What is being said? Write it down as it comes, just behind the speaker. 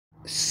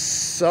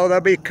So they'll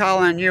be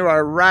calling you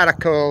a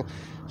radical.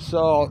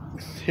 So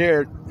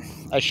here,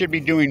 I should be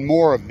doing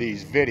more of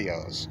these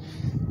videos,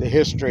 the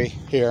history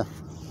here.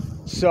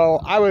 So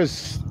I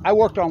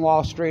worked on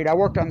Wall Street. I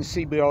worked on the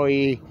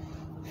CBOE.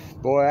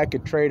 Boy, I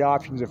could trade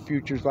options and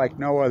futures like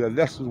no other.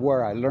 This is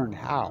where I learned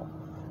how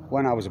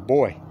when I was a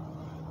boy.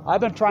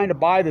 I've been trying to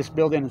buy this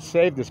building and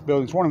save this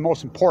building. It's one of the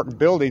most important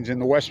buildings in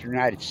the Western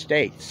United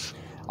States.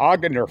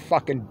 Ogden are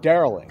fucking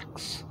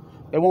derelicts.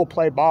 They won't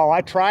play ball. I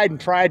tried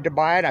to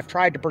buy it. I've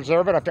tried to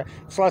preserve it.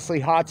 It's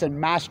Leslie Hodgson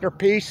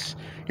masterpiece.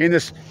 In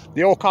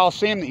the old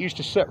Coliseum that used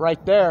to sit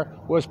right there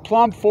was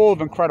plumb full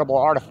of incredible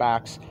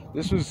artifacts.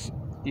 This was,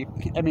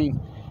 I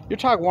mean, you're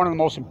talking one of the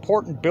most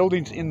important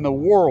buildings in the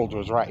world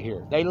was right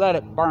here. They let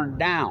it burn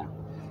down.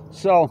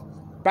 So,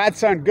 bad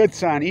son, good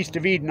son, east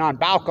of Eden on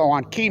Balco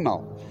on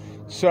chemo.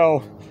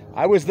 So,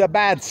 I was the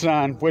bad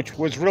son, which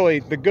was really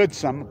the good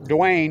son.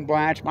 Dwayne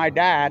Blanche, my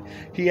dad,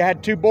 he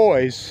had 2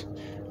 boys.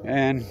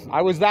 And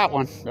I was that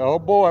one. Oh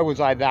boy, was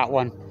I that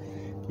one.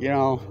 You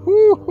know,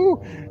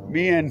 whoo-hoo.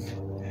 Me and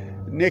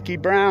Nicky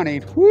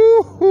Browning,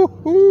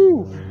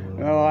 whoo-hoo-hoo.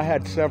 Oh, I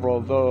had several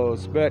of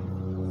those. But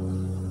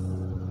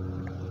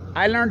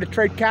I learned to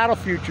trade cattle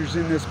futures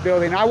in this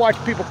building. I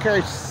watched people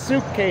carry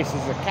suitcases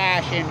of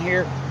cash in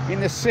here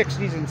in the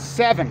 60s and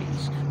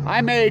 70s.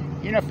 I made,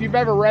 you know, if you've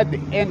ever read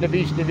The End of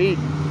East of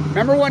Eden,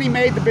 remember when he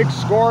made the big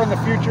score in the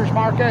futures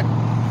market?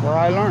 That's where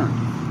I learned.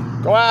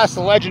 Go ask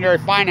the legendary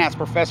finance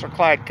professor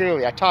Clyde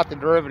Cooley. I taught the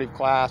derivative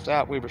class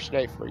at Weber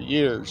State for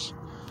years.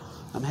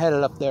 I'm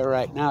headed up there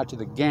right now to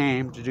the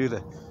game to do the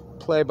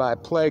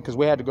play-by-play because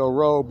we had to go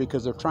rogue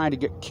because they're trying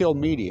to kill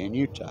media in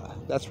Utah.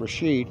 That's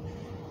Rashid.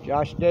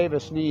 Josh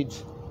Davis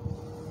needs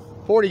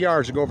 40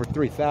 yards to go over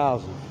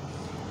 3,000.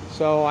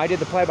 So I did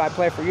the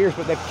play-by-play for years,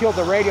 but they've killed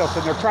the radio,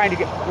 so they're trying to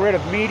get rid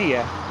of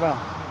media. Well,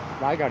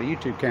 I got a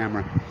YouTube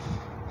camera,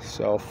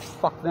 so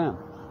fuck them.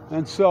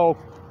 And so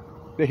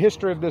the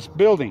history of this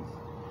building,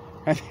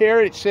 and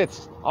here it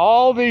sits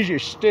all these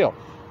years still.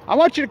 I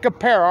want you to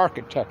compare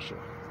architecture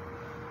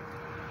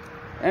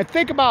and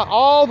think about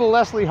all the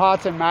Leslie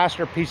Hodgson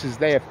masterpieces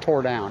they have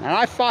tore down. And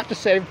I fought to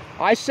save.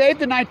 I saved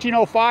the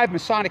 1905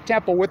 Masonic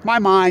Temple with my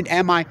mind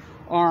and my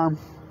arm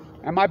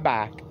and my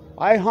back.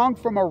 I hung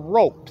from a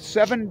rope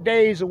 7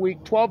 days a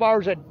week, 12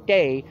 hours a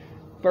day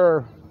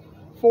for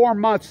 4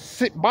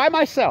 months by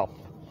myself.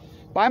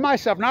 By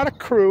myself, not a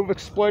crew of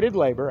exploited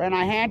labor, and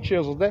I hand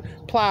chiseled it,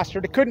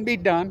 plastered. It couldn't be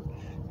done.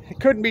 It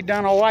couldn't be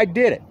done. Oh, I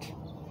did it.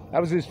 That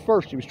was his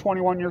first. He was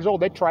 21 years old.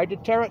 They tried to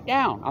tear it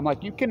down. I'm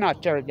like, you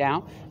cannot tear it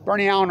down.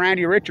 Bernie Allen,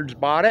 Randy Richards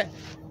bought it,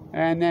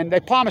 and then they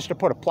promised to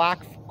put a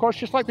plaque, of course,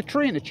 just like the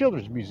tree in the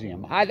Children's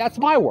Museum. That's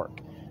my work.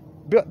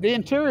 The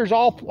interior's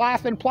all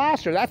lath and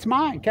plaster. That's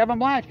mine, Kevin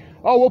Blanche.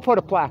 Oh, we'll put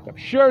a plaque up.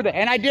 Sure,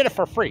 and I did it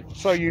for free,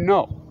 so you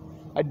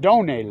know. I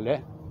donated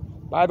it.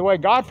 By the way,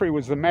 Godfrey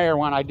was the mayor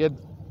when I did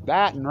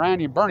that, and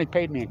Randy and Bernie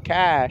paid me in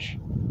cash,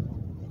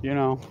 you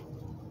know,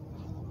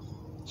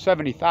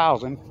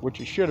 $70,000, which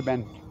it should have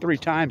been 3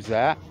 times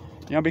that,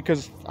 you know,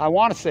 because I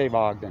want to save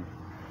Ogden.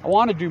 I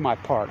want to do my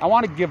part. I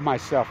want to give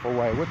myself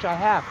away, which I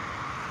have.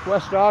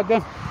 West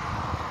Ogden,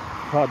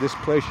 God, this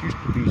place used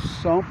to be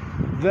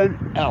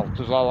something else,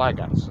 is all I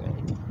got to say.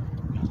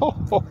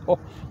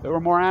 There were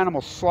more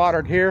animals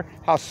slaughtered here.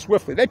 How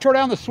swiftly. They tore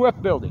down the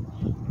Swift building.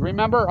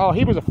 Remember? Oh,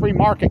 he was a free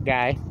market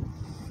guy.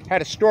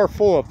 Had a store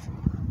full of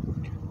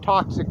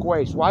toxic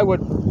waste. Why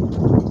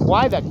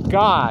the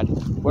God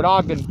would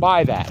Ogden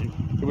buy that?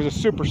 It was a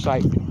super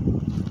site.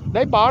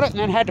 They bought it and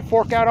then had to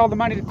fork out all the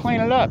money to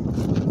clean it up.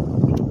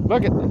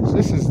 Look at this.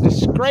 This is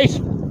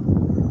disgraceful.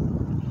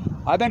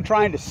 I've been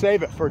trying to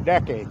save it for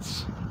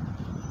decades.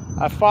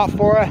 I fought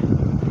for it.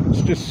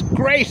 It's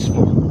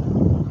disgraceful.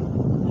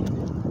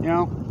 You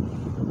know,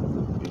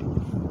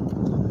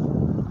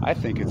 I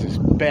think it's his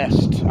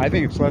best. I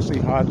think it's Leslie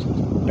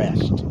Hodgson's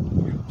best.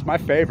 It's my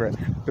favorite.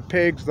 The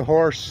pigs, the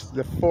horse,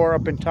 the 4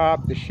 up in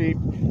top, the sheep.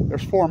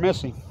 There's 4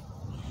 missing.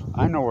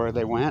 I know where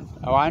they went.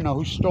 Oh, I know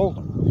who stole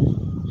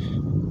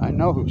them. I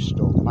know who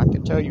stole them. I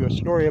can tell you a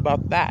story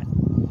about that.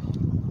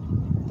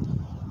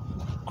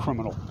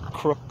 Criminal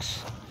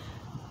crooks.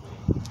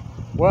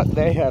 What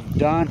they have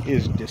done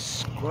is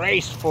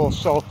disgraceful.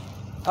 So,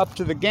 up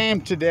to the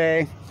game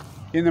today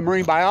in the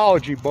Marine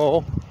Biology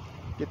Bowl.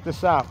 Get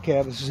this out,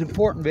 Kev. This is an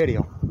important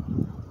video.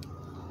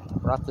 I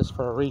brought this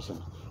for a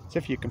reason. See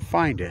if you can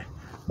find it.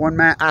 One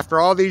man, after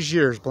all these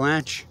years,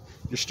 Blanche,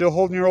 you're still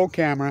holding your old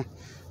camera,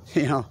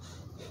 you know.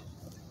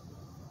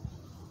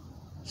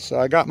 So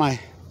I got my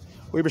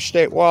Weber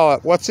State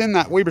wallet. What's in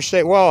that Weber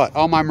State wallet?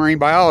 All my marine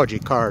biology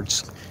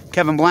cards.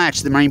 Kevin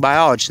Blanche, the marine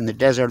biologist in the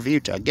desert of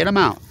Utah. Get them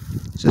out.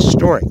 It's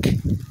historic.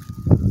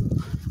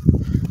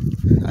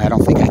 I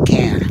don't think I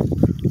can.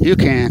 You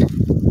can.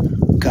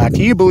 God,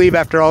 can you believe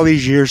after all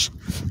these years,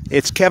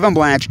 it's Kevin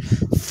Blanche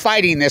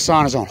fighting this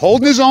on his own,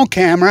 holding his own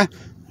camera,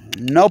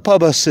 no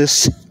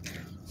publicists.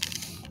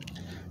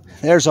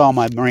 There's all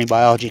my marine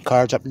biology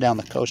cards up and down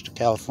the coast of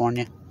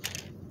California.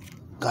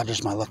 God,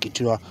 there's my lucky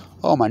 2.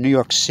 Oh, my New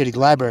York City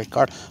library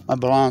card, my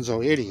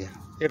Bolonzo,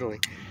 Italy.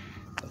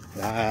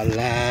 La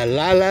la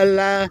la la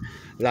la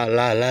la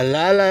la la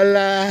la la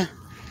la.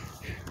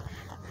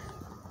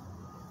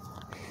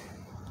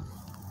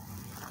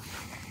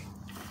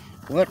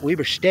 What?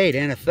 Weber State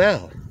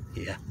NFL?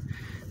 Yeah.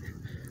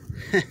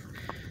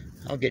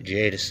 I'll get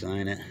Jay to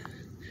sign it.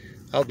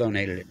 I'll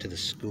donate it to the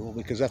school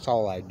because that's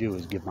all I do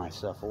is give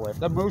myself away. If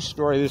the moose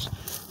story this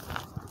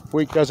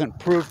week doesn't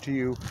prove to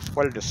you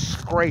what a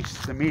disgrace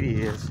the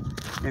media is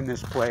in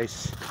this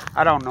place,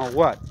 I don't know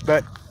what.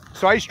 But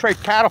so I used to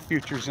trade cattle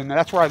futures, and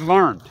that's where I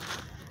learned.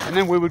 And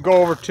then we would go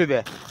over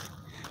to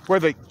where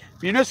the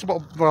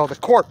municipal, well, the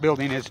court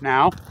building is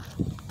now.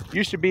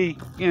 Used to be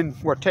in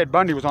where Ted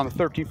Bundy was on the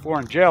 13th floor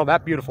in jail.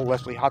 That beautiful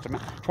Leslie Hodgson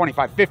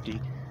 2550,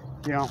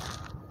 you know.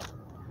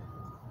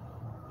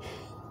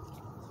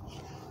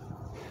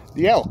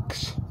 The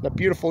Elks, the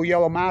beautiful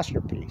yellow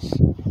masterpiece.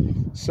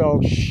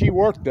 So she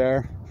worked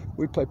there.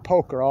 We played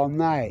poker all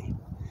night.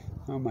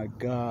 Oh my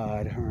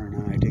God, her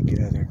and I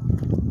together.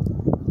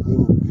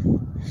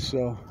 Ooh.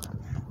 So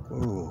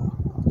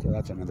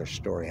that's another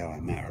story how I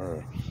met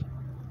her.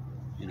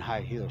 In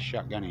high heels,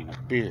 shotgunning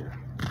a beer.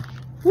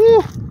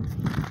 Woo!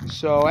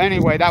 So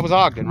anyway, that was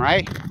Ogden,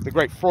 right? The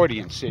great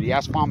Freudian city.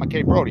 Ask Mama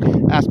K. Brody.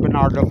 Ask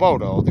Bernard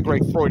DeVoto, the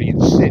great Freudian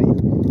city.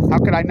 How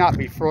could I not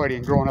be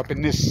Freudian growing up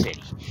in this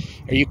city?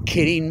 Are you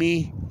kidding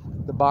me?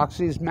 The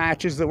boxes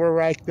matches that were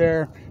right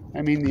there.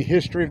 I mean, the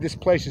history of this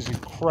place is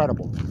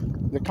incredible.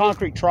 The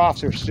concrete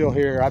troughs are still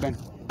here. I've been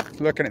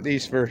looking at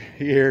these for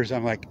years.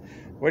 I'm like,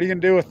 what are you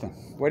going to do with them?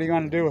 What are you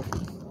going to do with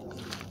them?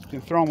 You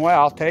can throw them away.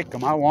 I'll take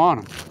them. I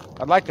want them.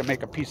 I'd like to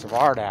make a piece of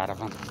art out of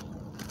them.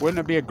 Wouldn't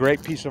it be a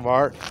great piece of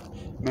art?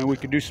 I mean, we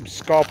could do some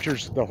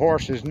sculptures. The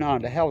horses, no,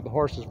 to hell with the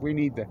horses. We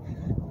need the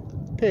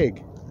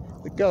pig,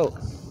 the goat,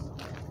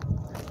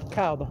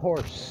 cow, the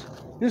horse.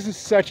 This is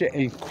such an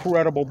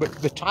incredible, but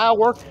the tile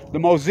work, the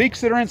mosaics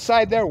that are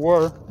inside there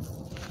were,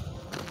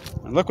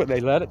 and look what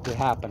they let it to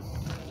happen.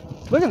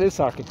 Look at this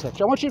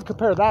architecture. I want you to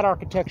compare that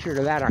architecture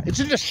to that. It's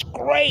a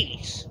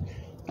disgrace.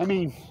 I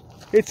mean,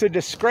 it's a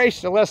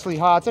disgrace to Leslie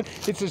Hodgson.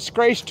 It's a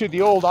disgrace to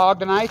the old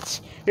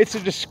Ogdenites. It's a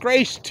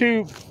disgrace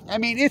to, I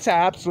mean, it's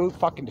absolute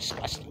fucking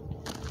disgusting.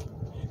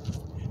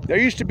 There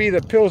used to be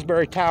the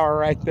Pillsbury Tower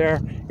right there.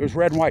 It was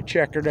red and white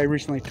checkered. They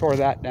recently tore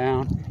that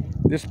down.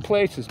 This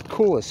place is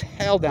cool as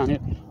hell down here.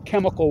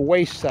 Chemical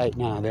waste site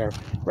now there.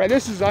 Right,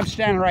 this is, I'm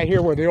standing right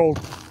here where the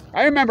old,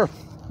 I remember,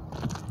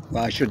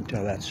 well, I shouldn't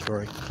tell that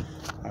story.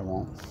 I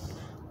won't.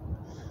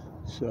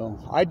 So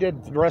I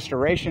did the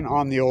restoration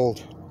on the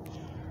old.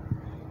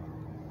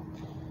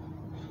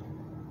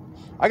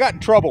 I got in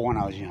trouble when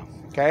I was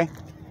young, okay?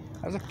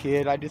 I was a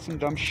kid. I did some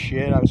dumb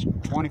shit. I was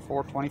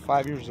 24,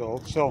 25 years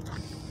old. So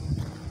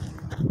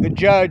the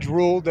judge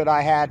ruled that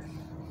I had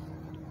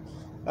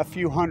a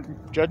few hundred,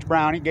 Judge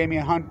Brownie gave me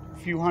a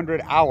few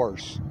hundred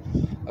hours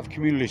of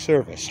community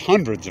service.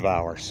 Hundreds of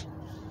hours.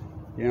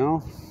 You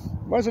know?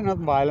 Wasn't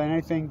nothing violent,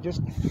 anything,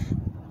 just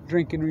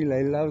drinking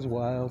related. I was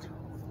wild.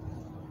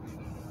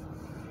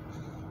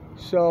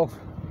 So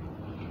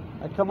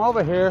I come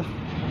over here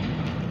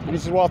and he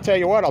says, well, I'll tell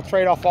you what, I'll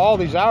trade off all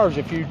these hours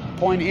if you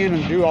point in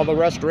and do all the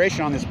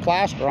restoration on this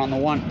plaster on the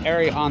one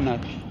area on the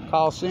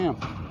Coliseum.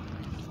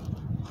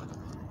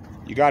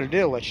 You got a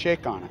deal, let's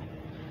shake on it.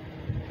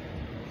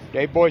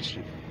 Dave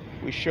Boydston,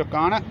 we shook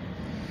on it.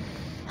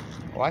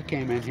 Well, I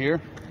came in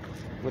here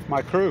with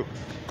my crew.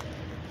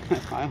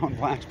 I own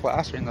Blanks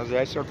Plastering those days.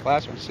 I started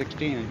plastering at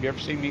 16, and if you ever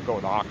seen me go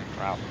the Hawking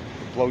route,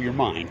 it'll blow your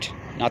mind.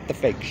 Not the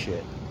fake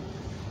shit.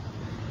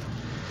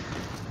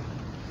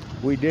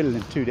 We did it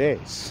in 2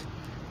 days.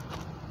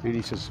 And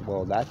he says,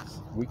 well,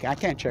 I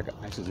can't check it.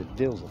 I says, a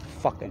deal's a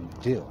fucking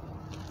deal.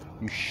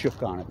 You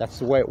shook on it. That's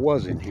the way it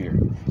was in here.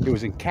 It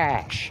was in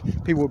cash.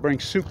 People would bring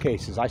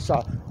suitcases. I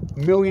saw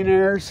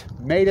millionaires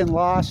made and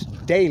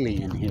lost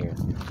daily in here.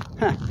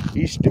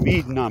 East of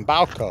Eden on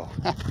Balco.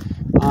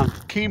 On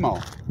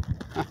chemo.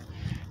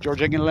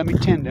 George ain't gonna let me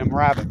tend them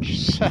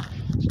rabbits.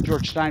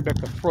 George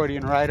Steinbeck, the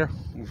Freudian writer.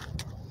 You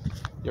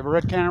ever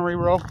read Cannery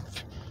Row?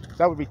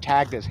 That would be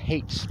tagged as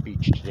hate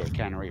speech today,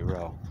 Cannery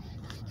Row.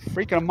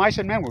 Freaking Mice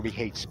and Men would be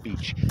hate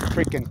speech.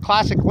 Freaking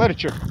classic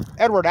literature.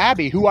 Edward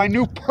Abbey, who I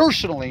knew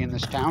personally in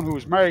this town, who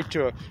was married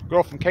to a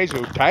girl from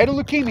Kaysville who died of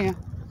leukemia.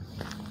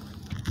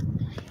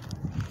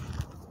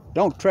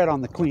 Don't tread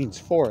on the Queen's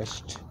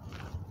Forest.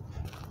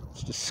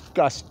 It's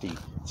disgusting.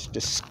 It's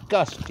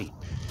disgusting.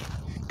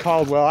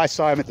 Caldwell, I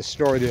saw him at the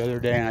store the other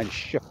day and I just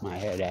shook my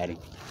head at him.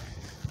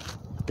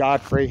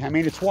 Godfrey, I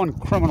mean, it's one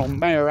criminal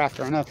mayor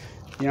after another.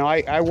 You know,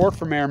 I worked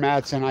for Mayor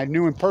Madsen. I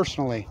knew him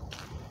personally.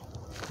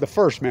 The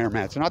first Mayor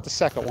Madsen, not the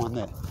second one.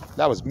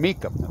 That was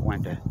Meekum that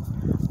went to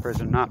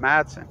prison, not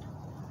Madsen.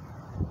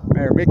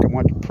 Mayor Meekum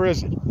went to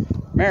prison.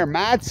 Mayor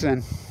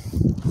Madsen,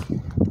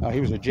 he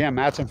was a gem.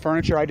 Madsen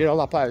Furniture, I did all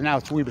that plaster. Now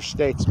it's Weber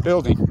State's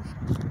building.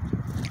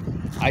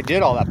 I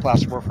did all that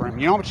plaster work for him.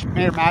 You know how much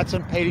Mayor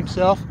Madsen paid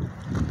himself?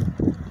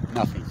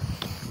 Nothing.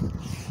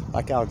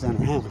 Like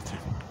Alexander Hamilton.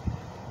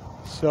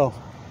 So,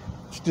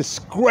 it's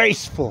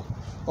disgraceful.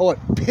 Oh, it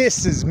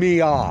pisses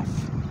me off.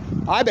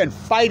 I've been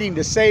fighting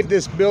to save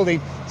this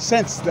building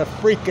since the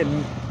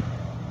freaking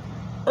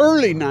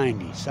early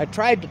 90s. I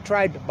tried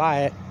to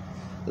buy it.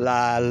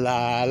 La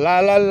la la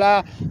la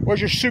la.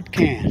 Where's your soup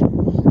can?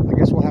 I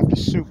guess we'll have to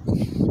soup.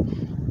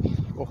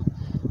 We'll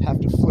have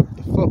to flip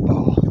the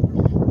football.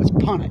 Let's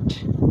punt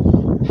it.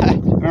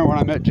 Remember when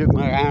I met Jim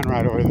McMahon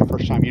right over the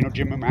first time? You know,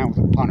 Jim McMahon was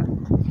a punter.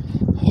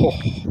 Oh,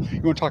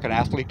 you want to talk an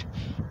athlete?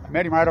 I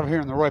met him right over here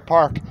in the Roy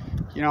Park.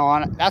 You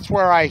know, that's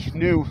where I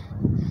knew,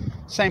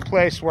 same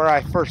place where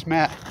I first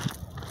met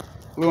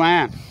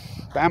Luann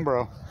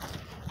Bambro,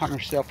 hung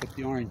herself with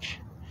the orange.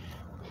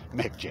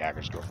 Mick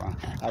Jagger's girlfriend.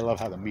 I love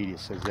how the media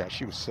says that.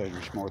 She was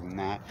serious more than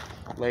that.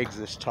 Legs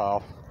this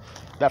tall.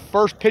 That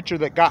first picture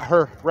that got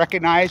her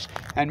recognized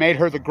and made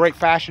her the great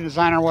fashion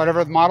designer or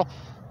whatever, the model,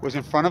 was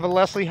in front of a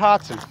Leslie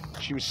Hodgson.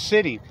 She was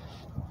sitting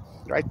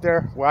right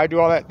there where I do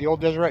all that, the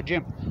old Deseret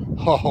Gym.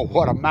 Oh,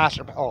 what a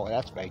master. Oh,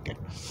 that's bacon.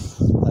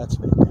 That's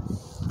bacon.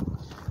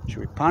 Should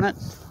we punt it?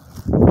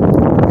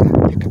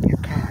 Pick up your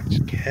cards,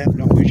 Kev.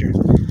 Don't lose your...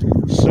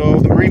 So,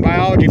 the Marine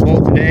Biology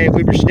Bowl today,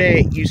 Weber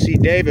State,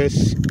 UC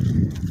Davis.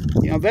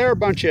 You know, they're a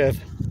bunch of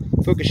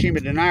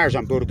Fukushima deniers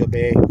on Boudica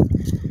Bay.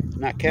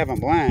 Not Kevin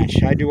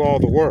Blanche. I do all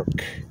the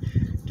work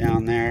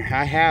down there.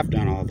 I have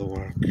done all the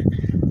work.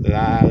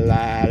 La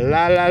la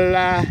la la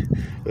la.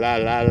 La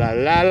la la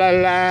la la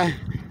la.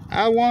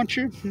 I want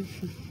you.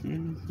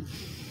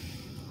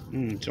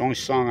 It's the only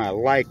song I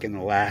like in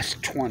the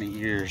last 20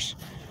 years.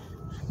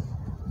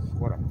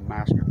 What a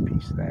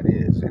masterpiece that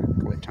is. In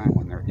a time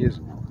when there is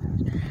no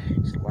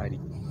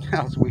sliding.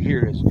 Else we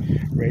hear is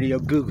Radio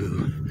Goo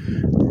Goo.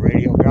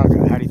 Radio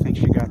Gaga. How do you think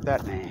she got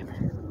that name?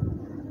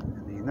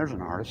 I mean, there's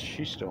an artist.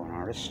 She's still an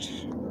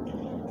artist.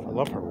 I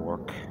love her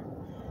work.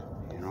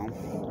 You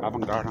know,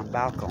 avant-garde on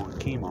Balco and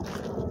Chemo.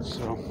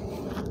 So,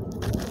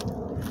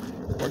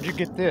 where'd you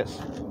get this?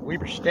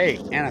 Weber State,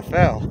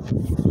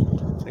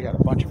 NFL. They got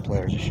a bunch of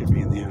players that should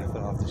be in the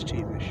NFL off this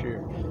team this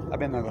year. I've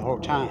been there the whole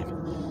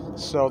time.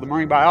 So, the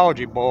Marine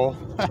Biology Bowl.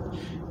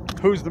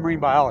 Who's the Marine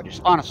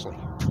biologist? Honestly,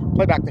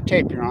 play back the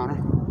tape, Your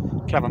Honor.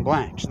 Kevin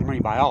Blanche, the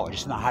marine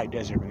biologist in the high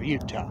desert of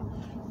Utah.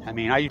 I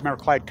mean, I remember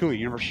Clyde Cooley,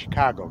 University of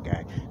Chicago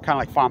guy, kind of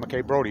like Fama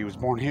K. Brody, he was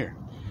born here.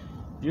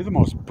 You're the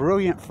most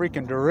brilliant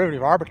freaking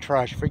derivative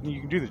arbitrage freaking you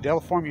can do. The Della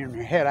formula in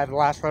your head. I have the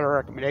last letter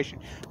of recommendation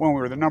when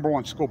we were the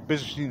 #1 school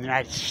business in the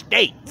United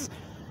States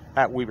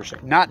at Weber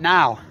State. Not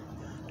now.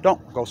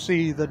 Don't go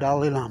see the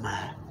Dalai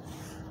Lama.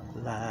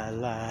 La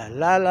la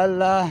la la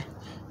la.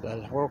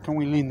 Where can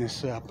we lean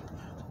this up?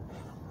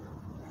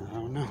 I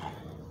don't know.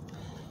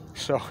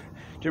 So,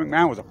 Jim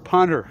McMahon was a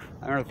punter.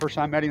 I remember the first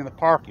time I met him in the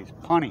park, he was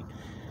punting.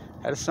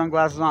 Had his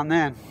sunglasses on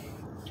then.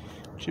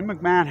 Jim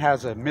McMahon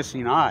has a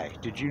missing eye.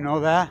 Did you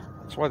know that?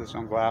 That's why the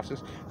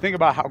sunglasses. Think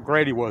about how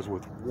great he was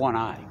with one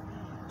eye.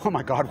 Oh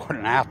my God, what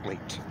an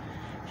athlete.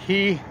 I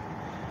mean,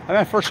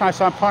 the first time I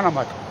saw him punt, I'm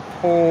like,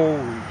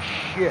 holy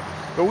shit.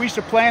 But we used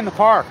to play in the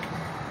park.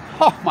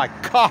 Oh my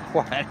God,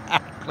 what an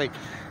athlete.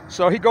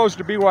 So he goes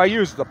to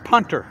BYU as the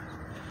punter.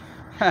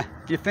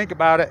 You think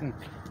about it, and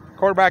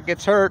quarterback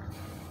gets hurt.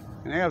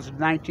 And that was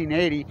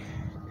 1980.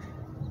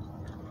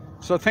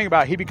 So think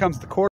about it, he becomes the quarterback.